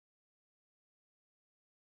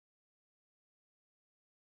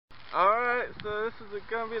Alright, so this is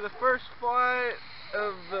going to be the first flight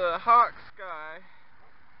of the Hawk Sky.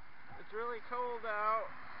 It's really cold out.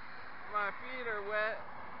 My feet are wet.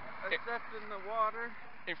 I stepped in the water.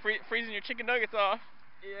 You're freezing your chicken nuggets off.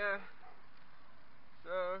 Yeah.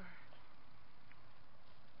 So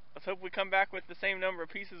let's hope we come back with the same number of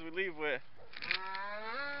pieces we leave with.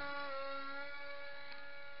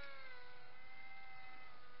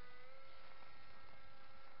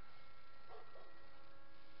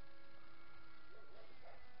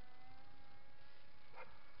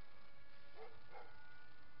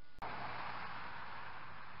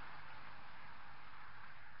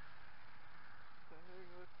 the thing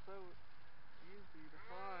looks so easy to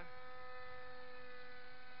fly.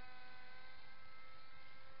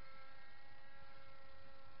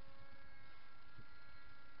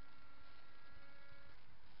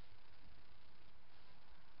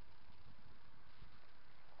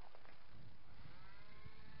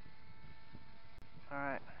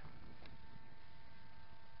 Alright.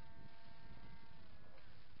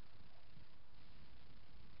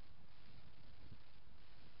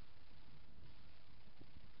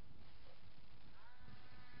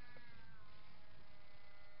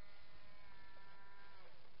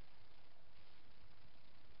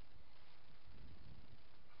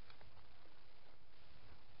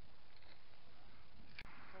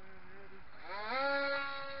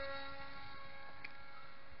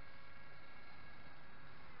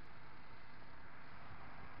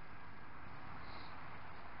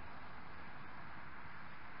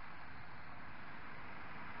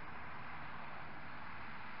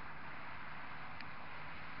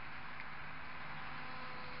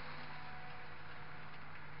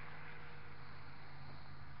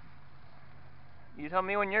 You tell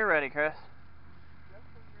me when you're ready, Chris. Yep,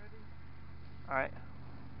 I'm ready. Alright.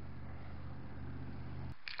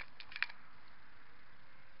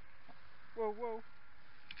 Whoa, whoa.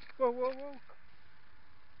 Whoa, whoa, whoa.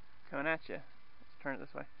 Coming at you. Let's turn it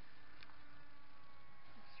this way.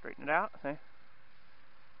 Straighten it out. See?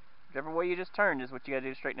 Whichever way you just turned is what you gotta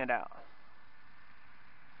do to straighten it out.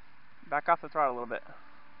 Back off the throttle a little bit.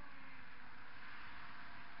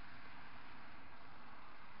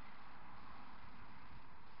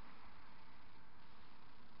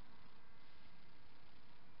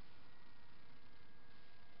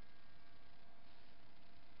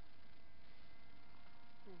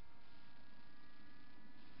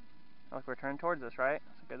 Look, we're turning towards us, right?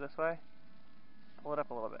 So go this way. Pull it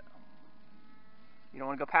up a little bit. You don't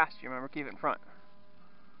want to go past you, remember? Keep it in front.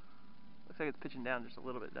 Looks like it's pitching down just a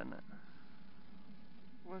little bit, doesn't it?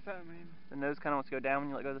 What's that mean? The nose kind of wants to go down when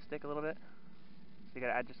you let go of the stick a little bit. So you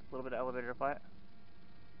gotta add just a little bit of elevator to fly it.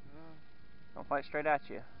 Don't fly it straight at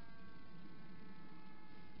you. Okay.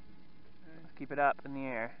 Let's keep it up in the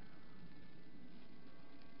air.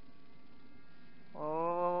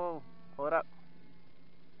 Oh, pull it up.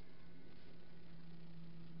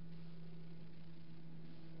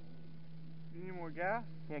 You need more gas?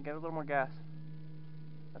 Yeah, give it a little more gas.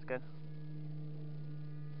 That's good.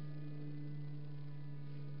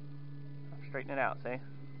 Straighten it out, see?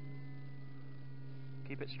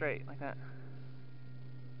 Keep it straight, like that.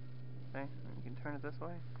 Okay, and you can turn it this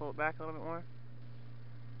way, pull it back a little bit more,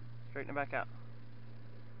 straighten it back out.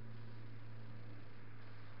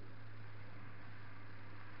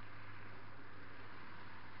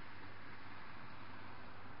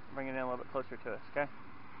 Bring it in a little bit closer to us, okay?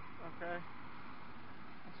 Okay.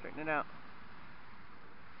 Straighten it out.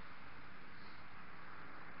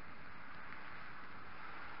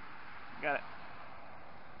 Got it.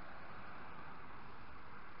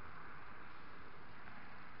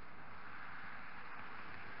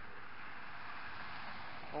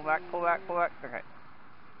 Pull back, pull back, pull back. Okay.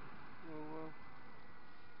 Whoa, whoa.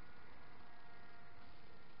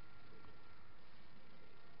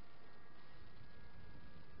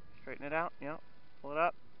 Straighten it out, yep. Pull it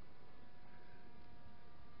up.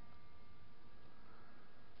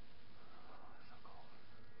 So cold.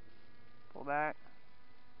 Pull back.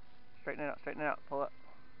 Straighten it out, straighten it out. Pull up.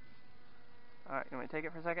 Alright, you want me to take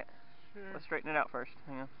it for a second? Sure. Let's straighten it out first.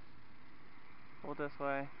 Hang on. Pull it this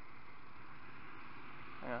way.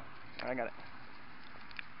 Hang on. Alright, I got it.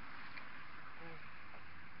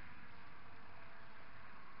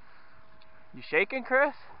 You shaking,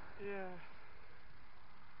 Chris? Yeah.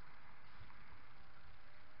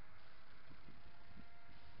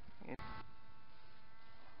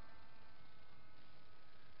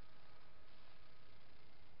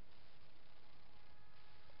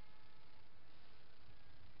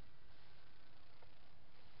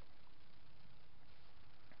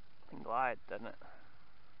 It glides, doesn't it?